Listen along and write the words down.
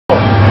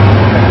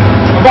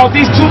about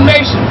these two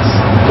nations,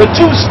 the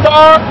two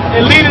star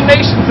and leading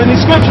nations in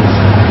these scriptures,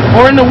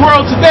 or in the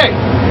world today.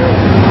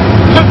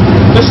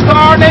 The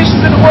star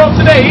nations in the world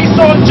today,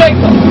 Esau and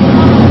Jacob.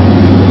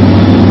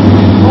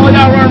 All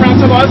y'all run around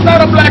talking about, it's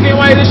not a black and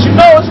white issue.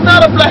 No, it's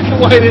not a black and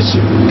white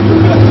issue.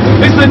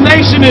 It's a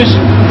nation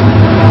issue.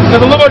 So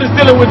the Lord is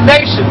dealing with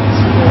nations.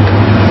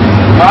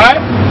 Alright?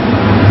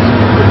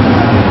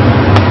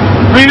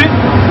 Read it.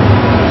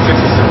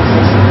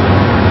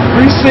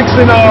 3,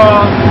 6, and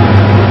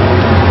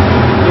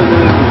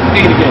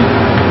 8 again.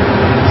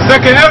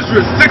 Second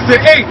Ezra 6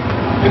 and 8.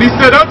 And he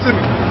said unto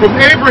me, from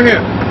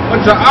Abraham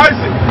unto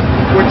Isaac,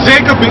 when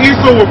Jacob and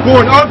Esau were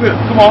born of him.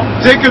 Come on.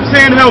 Jacob's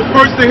hand held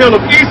first the hill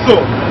of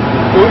Esau.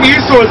 For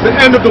Esau is the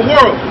end of the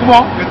world. Come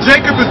on. And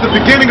Jacob is the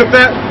beginning of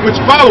that which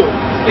followeth.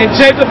 And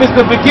Jacob is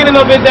the beginning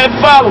of it that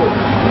followeth.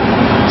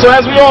 So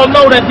as we all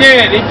know that,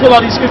 yeah, they pull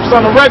out these scriptures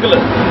on the regular.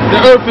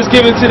 The earth is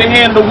given to the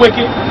hand of the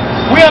wicked.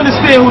 We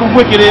understand who the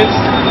wicked is.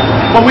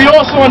 But we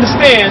also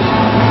understand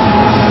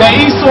that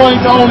Esau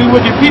ain't the only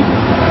wicked people.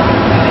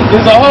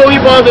 There's a whole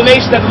heap of other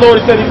nations that the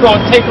Lord has said he's going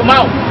to take them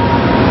out.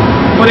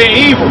 For their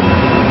evil.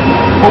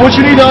 But what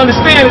you need to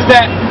understand is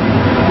that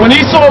when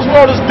Esau's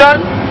world is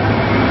done,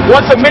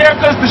 once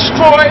America is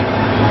destroyed,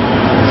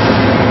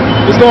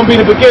 it's going to be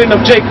the beginning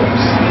of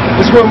Jacob's.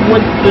 It's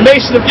when the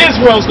nation of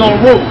Israel is going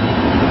to rule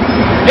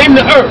in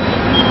the earth.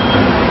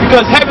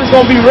 Because heaven's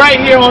going to be right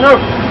here on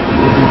earth.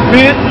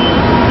 Read it.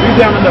 Read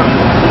down enough.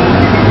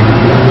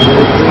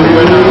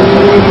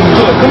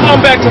 Good. Come on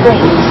back to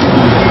Romans.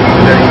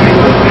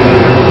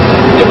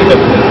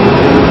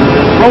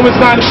 Romans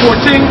 9 and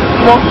 14.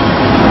 Come on.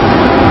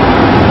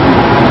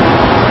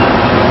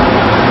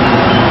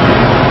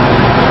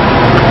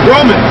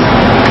 Romans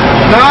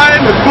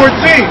 9 and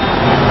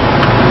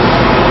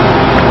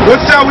 14. What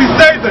shall we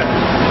say then?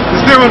 Is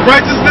there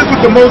unrighteousness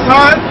with the Most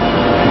High?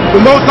 The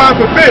Most High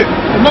forbid.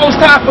 The Most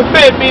High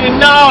forbid, meaning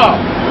no.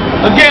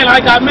 Again,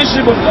 like I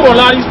mentioned before, a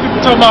lot of these people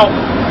talking about,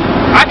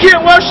 I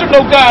can't worship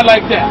no God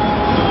like that.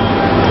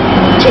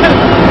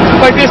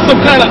 Like there's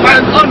some kind of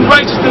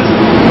unrighteousness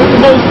with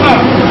the Most High.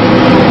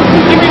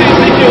 Give me the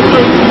Ezekiel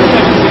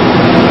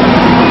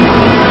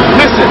 32:17.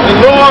 Listen, the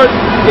Lord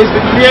is the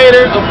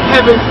creator of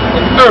heaven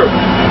and earth.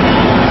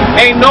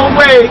 Ain't no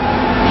way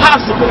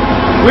possible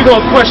we're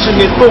going to question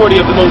the authority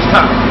of the Most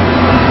High.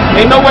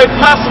 Ain't no way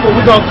possible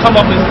we're going to come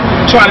up and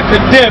try to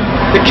condemn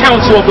the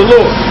counsel of the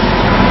Lord.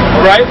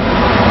 Alright?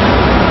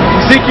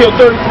 Ezekiel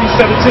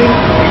 33:17.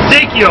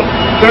 Ezekiel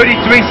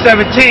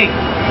 33:17.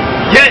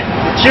 Yet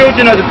the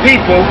children of the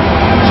people,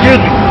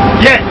 yet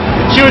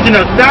the children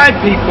of thy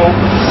people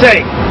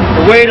say,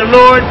 the way of the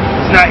Lord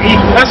is not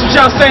equal. That's what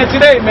y'all saying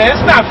today, man.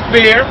 It's not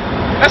fair.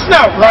 That's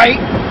not right.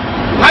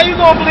 How you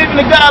gonna believe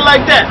in a God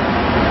like that?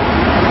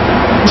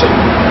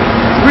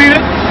 Read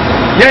it.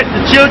 Yet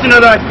the children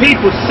of thy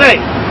people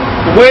say,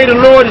 the way of the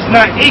Lord is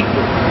not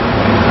equal.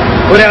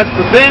 But as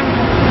for them,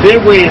 their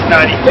way is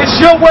not equal. It's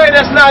your way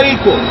that's not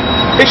equal.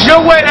 It's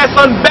your way that's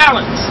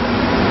unbalanced.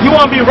 You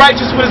want to be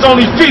righteous when it's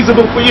only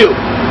feasible for you.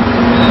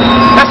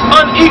 That's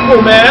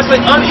unequal, man. That's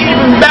an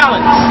uneven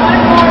balance.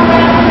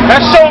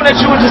 That's showing that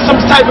you're into some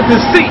type of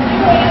deceit.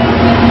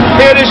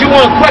 Here it is, you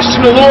want to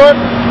question the Lord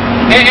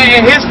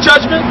and his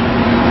judgment.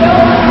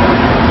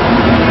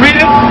 Read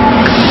it.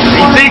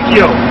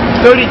 Ezekiel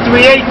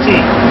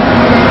 33:18.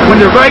 When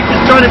the righteous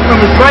turneth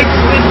from his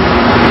righteousness,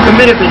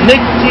 committeth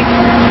iniquity,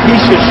 he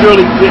shall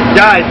surely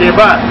die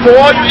thereby. For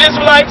all you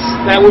Israelites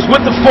that was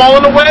with the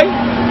falling away,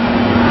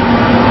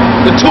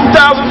 the 2,000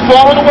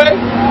 falling away,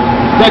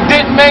 that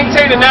didn't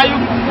maintain it, now you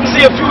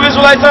see a few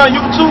Israelites on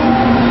YouTube,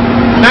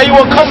 now you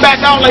want to come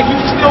back out like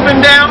you've still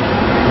been down?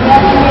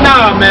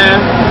 Nah,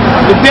 man.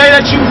 The day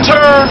that you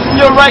turned from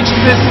your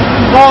righteousness,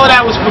 all of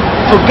that was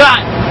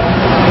forgotten.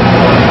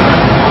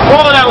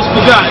 All of that was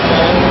forgotten,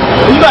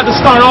 man. You got to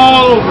start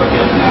all over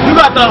again. You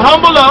got to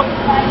humble up,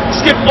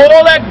 skip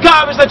all that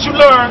garbage that you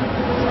learned.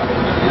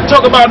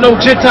 Talk about no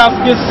Gentiles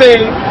get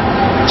saved.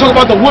 Talk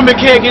about the women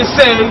can't get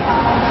saved.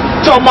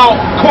 Talk about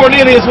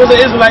Cornelius was an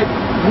Israelite.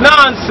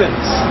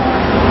 Nonsense.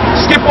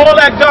 Skip all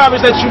that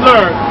garbage that you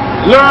learned.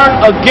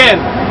 Learn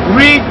again.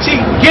 Read,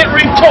 teach, get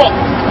retaught.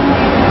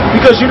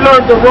 Because you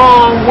learned the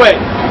wrong way.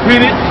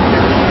 Read it.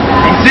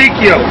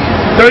 Ezekiel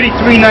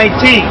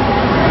 33:19.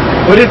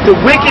 But if the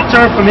wicked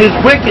turn from his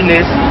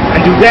wickedness and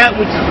do that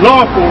which is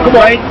lawful and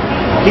right,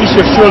 he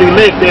shall surely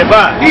live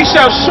thereby. He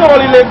shall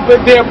surely live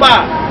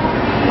thereby.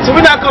 So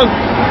we're not going to,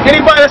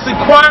 anybody that's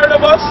inquiring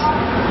of us,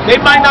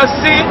 they might not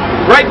see it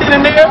right then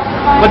and there,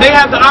 but they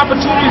have the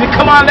opportunity to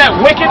come out of that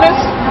wickedness.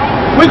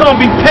 We're going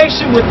to be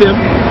patient with them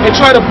and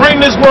try to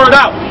bring this word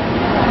out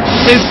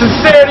in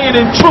sincerity and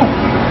in truth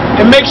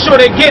and make sure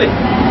they get it.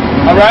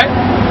 Alright?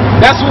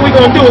 That's what we're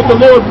going to do if the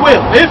Lord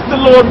will. If the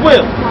Lord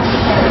will.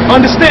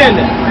 Understand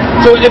that.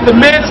 So if the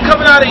man is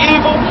coming out of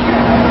evil,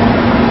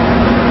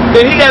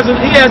 then he has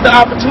the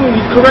opportunity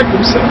to correct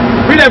himself.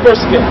 Read that verse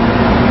again.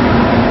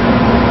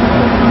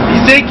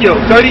 Ezekiel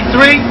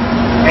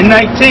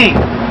 33:19.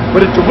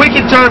 But if the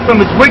wicked turn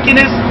from his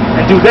wickedness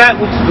and do that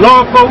which is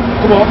lawful,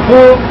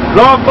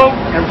 lawful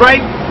and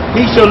right,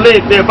 he shall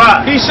live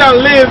thereby. He shall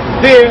live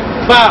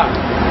thereby,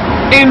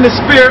 in the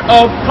spirit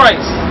of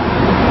Christ.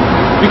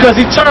 Because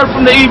he turned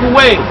from the evil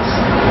ways.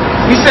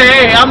 He said,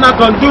 hey, I'm not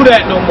going to do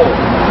that no more.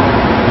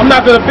 I'm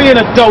not going to be an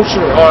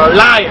adulterer or a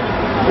liar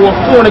or a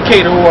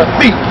fornicator or a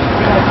thief.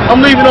 I'm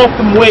leaving off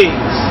them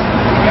ways.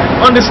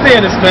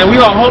 Understand this, man. We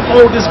gonna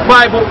hold this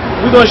Bible.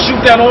 We're gonna shoot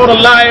down all the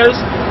liars,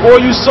 all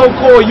you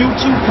so-called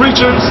YouTube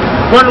preachers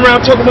running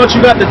around talking about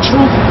you got the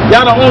truth.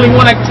 Y'all the only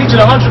one that can teach you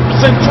the 100%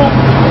 truth.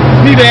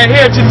 You need to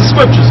adhere to the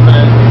scriptures,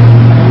 man.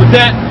 With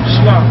that,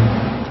 shalom.